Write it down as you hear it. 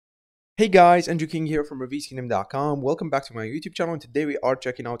Hey guys, Andrew King here from ReviewKingdom.com. Welcome back to my YouTube channel. And today we are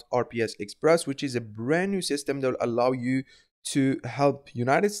checking out RPS Express, which is a brand new system that will allow you to help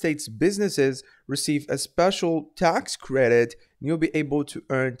United States businesses receive a special tax credit. And you'll be able to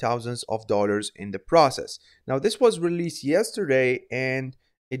earn thousands of dollars in the process. Now, this was released yesterday and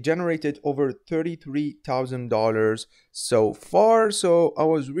it generated over $33,000 so far. So I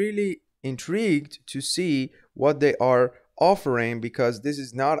was really intrigued to see what they are offering because this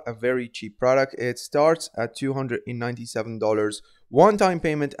is not a very cheap product. It starts at $297 one-time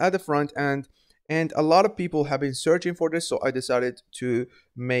payment at the front end, and a lot of people have been searching for this, so I decided to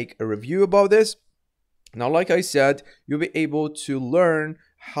make a review about this. Now, like I said, you'll be able to learn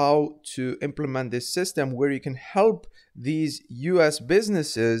how to implement this system where you can help these US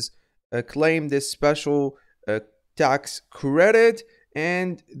businesses claim this special tax credit,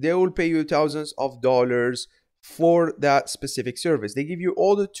 and they will pay you thousands of dollars for that specific service. They give you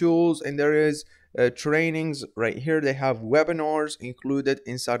all the tools, and there is trainings right here. They have webinars included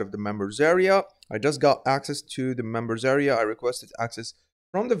inside of the members area. I just got access to the members area. I requested access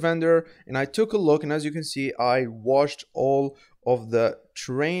from the vendor and I took a look, and as you can see, I watched all of the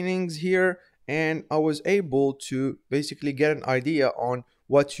trainings here and I was able to basically get an idea on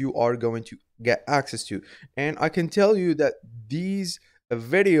what you are going to get access to. And I can tell you that these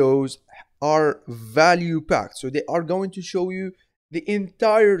videos are value packed, so they are going to show you the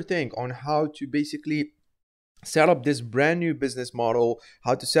entire thing on how to basically set up this brand new business model,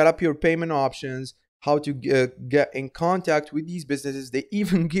 how to set up your payment options, how to get in contact with these businesses. They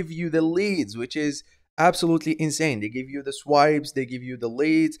even give you the leads, which is absolutely insane. They give you the swipes, they give you the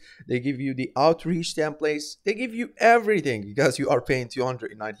leads, they give you the outreach templates, they give you everything because you are paying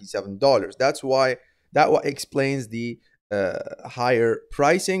 $297. That what explains the higher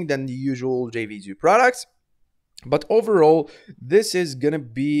pricing than the usual JVZoo products. But overall, this is gonna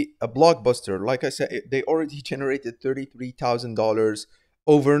be a blockbuster. Like I said, they already generated $33,000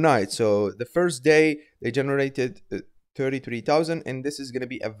 overnight. So the first day they generated 33,000, and this is gonna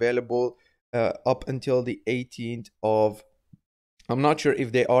be available up until the 18th of. I'm not sure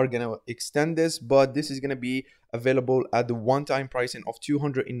if they are gonna extend this, but this is gonna be available at the one-time pricing of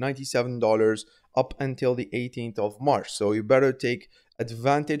 $297 up until the 18th of March. So you better take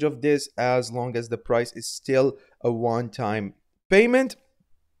advantage of this as long as the price is still a one-time payment.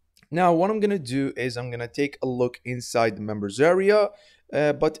 Now, what I'm gonna do is I'm gonna take a look inside the members area.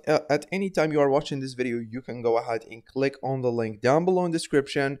 But at any time you are watching this video, you can go ahead and click on the link down below in the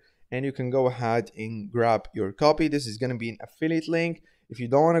description and you can go ahead and grab your copy. This is going to be an affiliate link. If you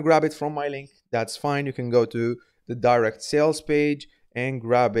don't want to grab it from my link, that's fine. You can go to the direct sales page and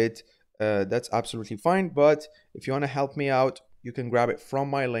grab it. That's absolutely fine. But if you want to help me out, you can grab it from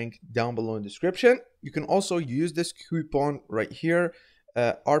my link down below in the description. You can also use this coupon right here,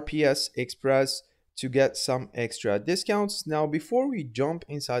 RPS Express, to get some extra discounts. Now, before we jump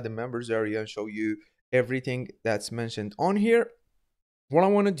inside the members area and show you everything that's mentioned on here, what I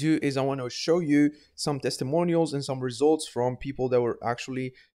want to do is I want to show you some testimonials and some results from people that were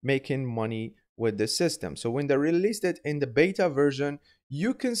actually making money with the system. So when they released it in the beta version,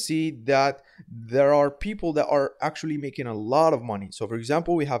 you can see that there are people that are actually making a lot of money. So for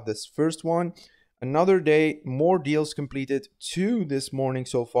example, we have this first one, another day, more deals completed, 2 this morning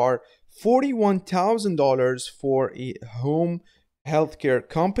so far, $41,000 for a home healthcare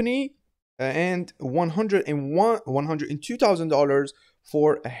company and $102,000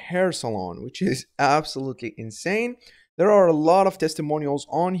 for a hair salon, which is absolutely insane. There are a lot of testimonials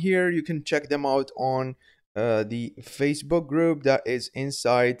on here. You can check them out on the Facebook group that is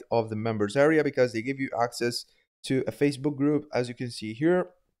inside of the members area because they give you access to a Facebook group. As you can see here,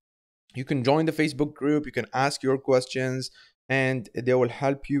 you can join the Facebook group, you can ask your questions, and they will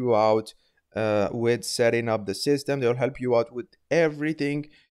help you out with setting up the system. They'll help you out with everything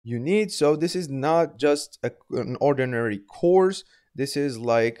you need. So this is not just an ordinary course. This is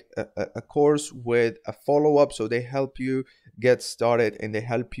like a course with a follow-up. So they help you get started and they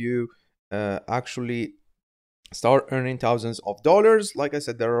help you actually start earning thousands of dollars. Like I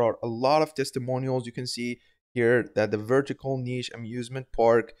said, there are a lot of testimonials. You can see here that the vertical niche amusement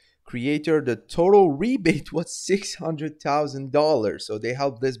park creator, the total rebate was $600,000. So they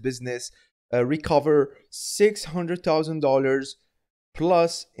helped this business recover $600,000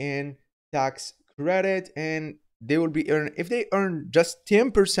 plus in tax credit, and they will be earning, if they earn just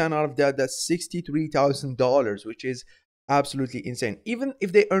 10% out of that, that's $63,000, which is absolutely insane. Even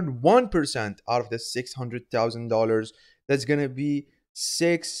if they earn 1% out of the $600,000, that's gonna be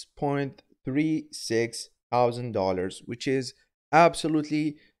 $6.36 thousand, which is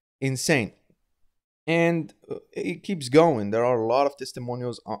absolutely insane. and it keeps going. There are a lot of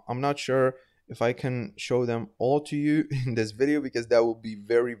testimonials. I'm not sure if I can show them all to you in this video because that will be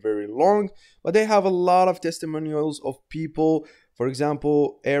very, very long, but they have a lot of testimonials of people. For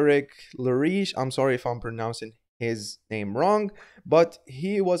example, Eric Lariche, I'm sorry if I'm pronouncing his name wrong, but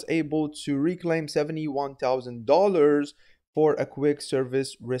he was able to reclaim $71,000 for a quick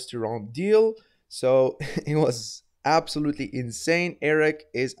service restaurant deal. So it was absolutely insane. Eric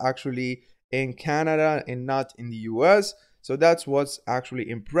is actually in Canada and not in the US. So that's what's actually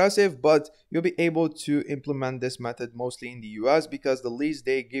impressive, but you'll be able to implement this method mostly in the US because the leads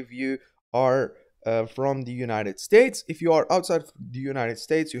they give you are from the United States. If you are outside the United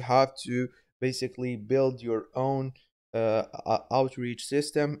States, you have to basically build your own outreach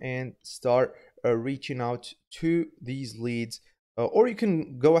system and start reaching out to these leads. Or you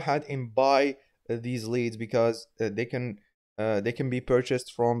can go ahead and buy these leads because they can be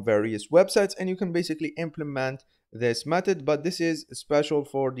purchased from various websites, and you can basically implement this method. But this is special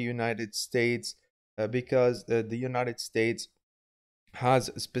for the United States because the United States has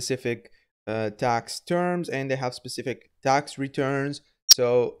specific tax terms and they have specific tax returns.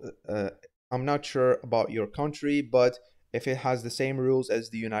 So I'm not sure about your country, but if it has the same rules as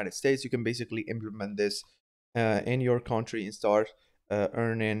the United States, you can basically implement this in your country and start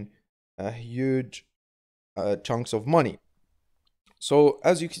earning huge chunks of money. So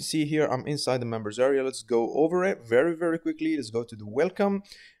as you can see here, I'm inside the members area. Let's go over it very, very quickly. Let's go to the welcome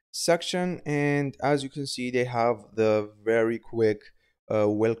section. And as you can see, they have the very quick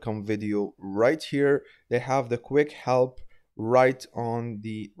welcome video right here. They have the quick help right on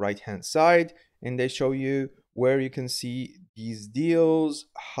the right hand side. And they show you where you can see these deals.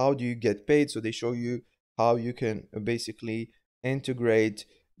 How do you get paid? So they show you how you can basically integrate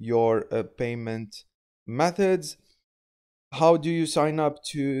your payment methods. How do you sign up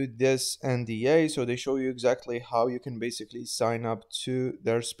to this NDA? So they show you exactly how you can basically sign up to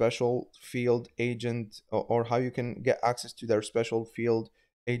their special field agent, or how you can get access to their special field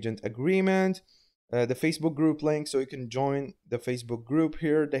agent agreement. The Facebook group link, so you can join the Facebook group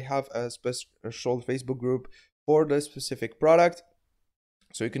here. They have a special Facebook group for the specific product.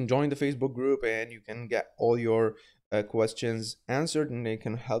 So you can join the Facebook group and you can get all your questions answered, and they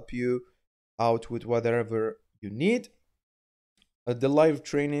can help you out with whatever you need. The live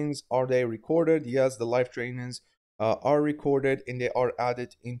trainings, are they recorded? Yes, the live trainings are recorded and they are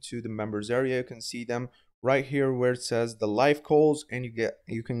added into the members area. You can see them right here where it says the live calls, and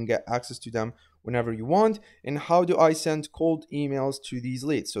you can get access to them whenever you want. And how do I send cold emails to these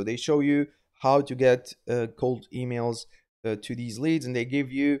leads? So they show you how to get cold emails to these leads, and they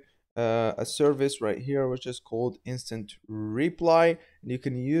give you a service right here which is called instant reply, and you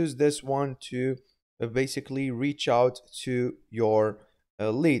can use this one to basically reach out to your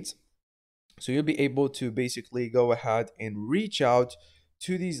leads. So you'll be able to basically go ahead and reach out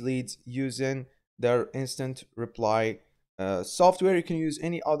to these leads using their instant reply software. You can use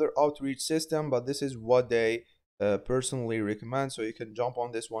any other outreach system, but this is what they personally recommend. So you can jump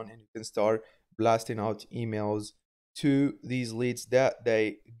on this one and you can start blasting out emails to these leads that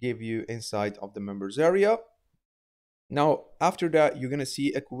they give you inside of the members area. Now, after that, you're going to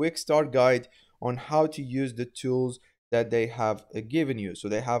see a quick start guide on how to use the tools that they have given you. So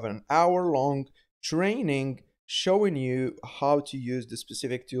they have an hour-long training showing you how to use the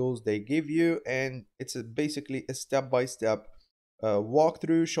specific tools they give you, and it's basically a step-by-step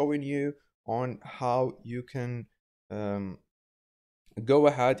walkthrough showing you on how you can go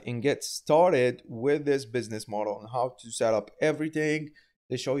ahead and get started with this business model and how to set up everything.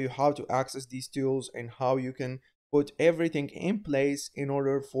 They show you how to access these tools and how you can put everything in place in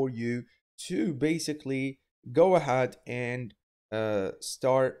order for you to basically go ahead and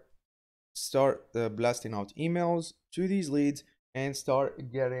start blasting out emails to these leads and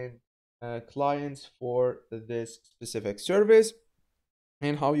start getting clients for this specific service,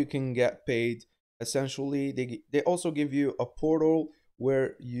 and how you can get paid. Essentially, they also give you a portal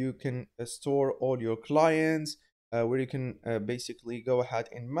where you can store all your clients, where you can basically go ahead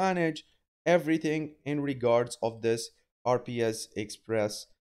and manage everything in regards of this RPS Express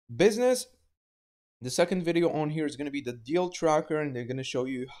business. The second video on here is going to be the deal tracker, and they're going to show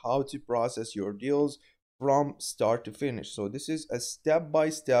you how to process your deals from start to finish. So this is a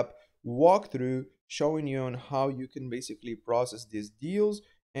step-by-step walkthrough showing you on how you can basically process these deals.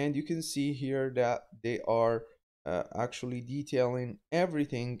 And you can see here that they are actually detailing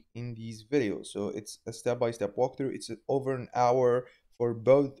everything in these videos. So it's a step-by-step walkthrough. It's over an hour for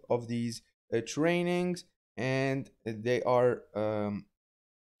both of these trainings, and they are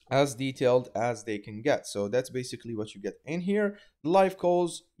as detailed as they can get. So that's basically what you get in here. The live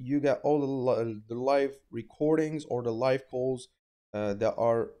calls, you get all the live recordings or the live calls that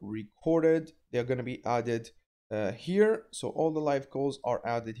are recorded. They're going to be added here. So all the live calls are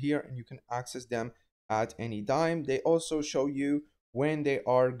added here and you can access them at any time. They also show you when they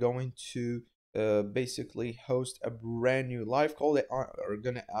are going to basically host a brand new live call. They are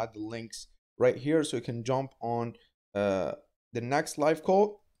going to add the links right here so you can jump on the next live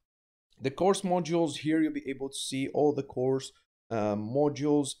call. The course modules here, you'll be able to see all the course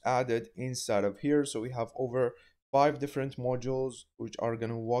modules added inside of here. So we have over 5 different modules which are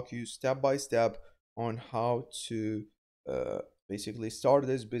going to walk you step by step on how to uh, basically start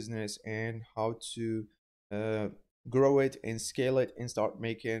this business and how to uh, grow it and scale it and start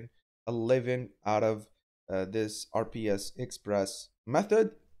making a living out of this RPS Express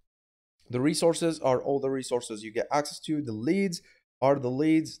method. The resources are all the resources you get access to. The leads are the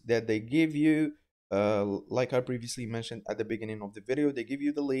leads that they give you. Like I previously mentioned at the beginning of the video, they give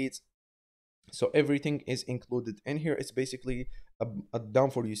you the leads. So everything is included in here. It's basically a done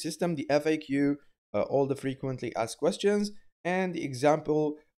for you system. The FAQ, all the frequently asked questions, and the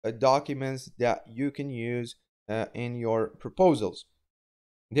example documents that you can use in your proposals.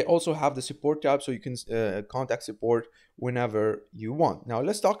 They also have the support tab so you can contact support whenever you want. Now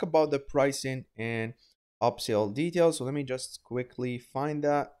let's talk about the pricing and upsell details. So let me just quickly find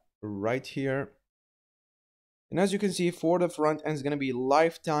that right here. And as you can see, for the front end is going to be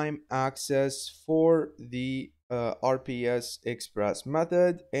lifetime access for the RPS Express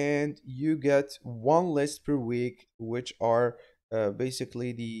method, and you get one list per week, which are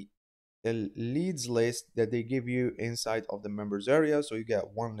basically the leads list that they give you inside of the members area. So you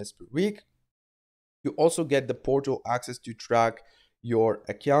get one list per week. You also get the portal access to track your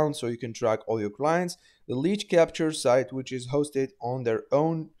account so you can track all your clients. The lead capture site, which is hosted on their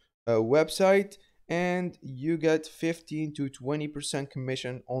own website, and you get 15 to 20%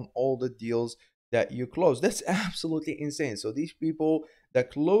 commission on all the deals that you close. That's absolutely insane. So these people that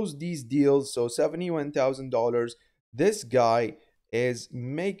close these deals, so $71,000, this guy is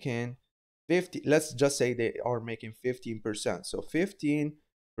making 50, let's just say they are making 15%. So 15%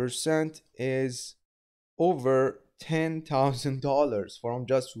 is over $10,000 from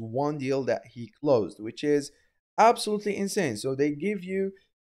just one deal that he closed, which is absolutely insane. So they give you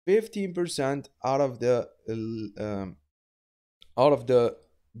 15% out of the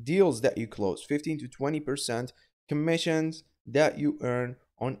deals that you close, 15 to 20% commissions that you earn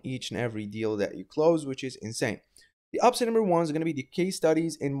on each and every deal that you close, which is insane. The upsell number 1 is going to be the case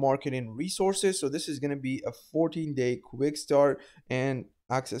studies and marketing resources. So this is going to be a 14-day quick start and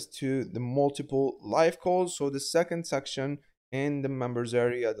access to the multiple live calls. So the second section in the members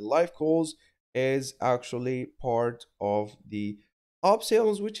area, the live calls, is actually part of the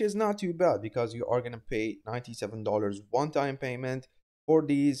upsells, which is not too bad because you are going to pay $97 one-time payment for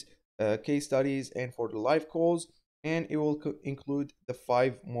these case studies and for the live calls, and it will include the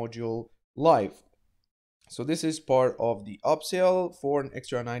 5-module live. So this is part of the upsell for an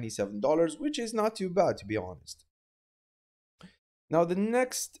extra $97, which is not too bad, to be honest. Now the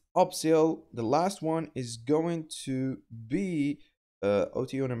next upsell, the last one, is going to be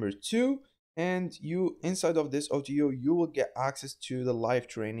OTO number 2, and you inside of this OTO you will get access to the live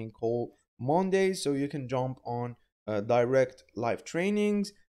training call Mondays, so you can jump on direct live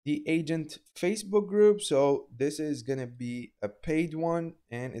trainings, the agent Facebook group. So this is gonna be a paid one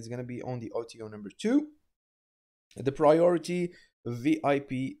and it's gonna be on the OTO number 2. The priority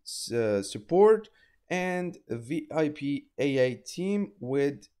VIP support and VIP AA team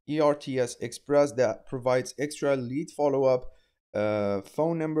with RPS Express that provides extra lead follow-up,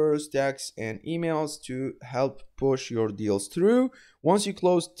 phone numbers, texts, and emails to help push your deals through. Once you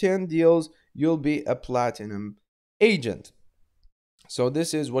close 10 deals, you'll be a platinum agent. So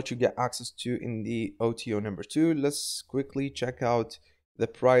this is what you get access to in the OTO number 2. Let's quickly check out the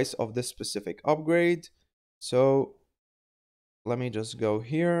price of this specific upgrade. So let me just go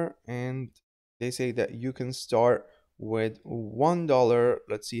here, and they say that you can start with $1.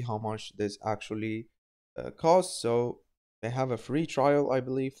 Let's see how much this actually costs. So they have a free trial, I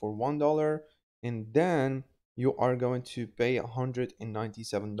believe, for $1, and then you are going to pay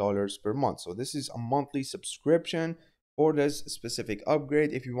 $197 per month. So this is a monthly subscription for this specific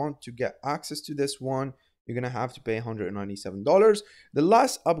upgrade. If you want to get access to this one, you're gonna have to pay $197. The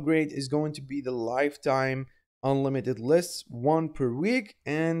last upgrade is going to be the lifetime unlimited lists, 1 per week,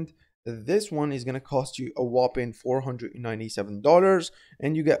 and this one is going to cost you a whopping $497,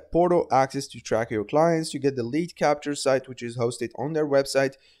 and you get portal access to track your clients. You get the lead capture site, which is hosted on their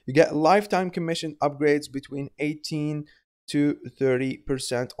website. You get lifetime commission upgrades between 18 to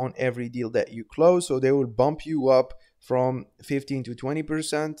 30% on every deal that you close. So they will bump you up from 15 to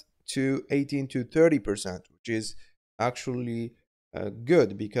 20% to 18 to 30%, which is actually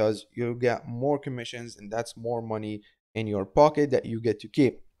good because you'll get more commissions, and that's more money in your pocket that you get to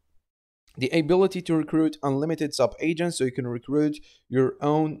keep. The ability to recruit unlimited sub agents, so you can recruit your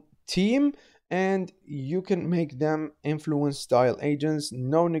own team and you can make them influence style agents.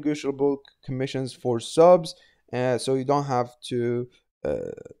 No negotiable commissions for subs, so you don't have to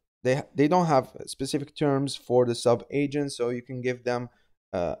they don't have specific terms for the sub agents, so you can give them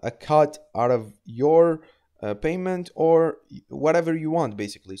a cut out of your payment or whatever you want,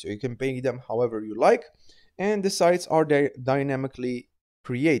 basically. So you can pay them however you like, and the sites are dynamically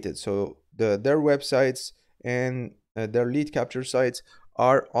created. So their websites and their lead capture sites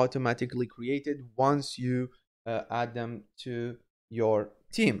are automatically created once you add them to your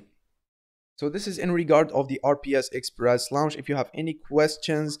team. So this is in regard of the RPS Express launch. If you have any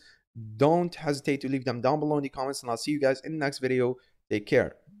questions, don't hesitate to leave them down below in the comments, and I'll see you guys in the next video. Take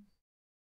care.